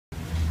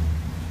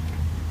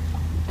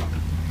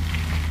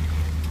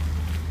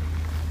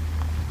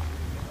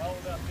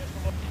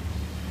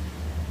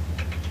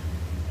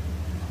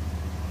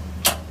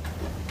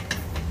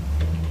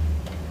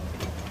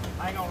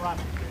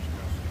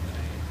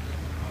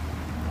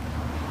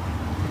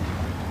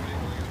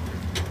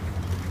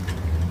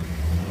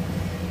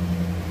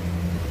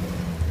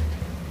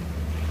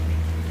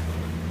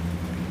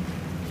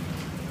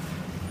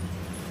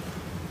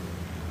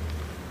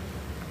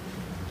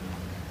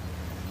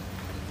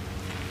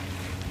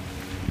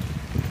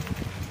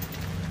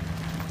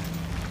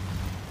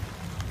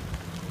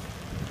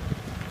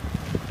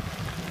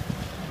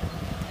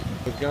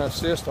going to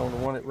assist on the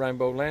one at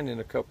Rainbow Landing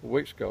a couple of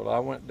weeks ago. I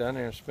went down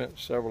there and spent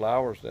several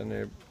hours down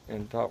there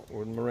and talked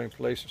with Marine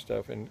Police and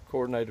stuff, and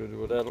coordinated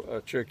with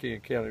Cherokee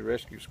County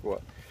Rescue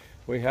Squad.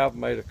 We have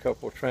made a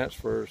couple of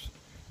transfers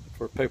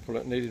for people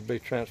that needed to be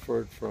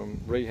transferred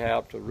from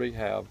rehab to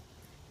rehab,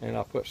 and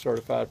I put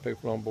certified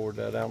people on board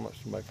that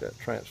ambulance to make that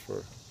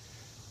transfer.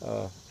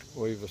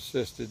 We've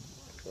assisted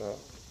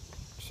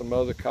some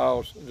other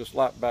calls, just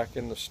like back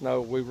in the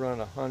snow. We run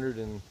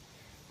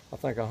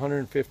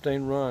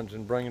 115 runs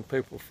and bringing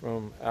people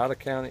from out of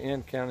county,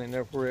 in county, and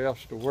everywhere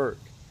else to work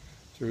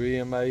through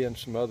EMA and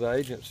some other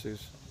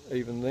agencies.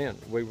 Even then,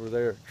 we were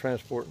there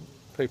transporting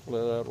people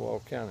in Etowah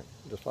County,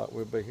 just like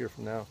we'll be here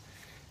from now.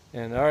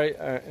 And our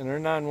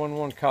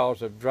 911 calls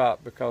have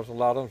dropped because a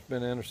lot of them's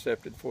been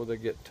intercepted before they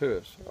get to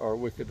us, or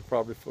we could have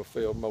probably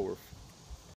fulfilled more.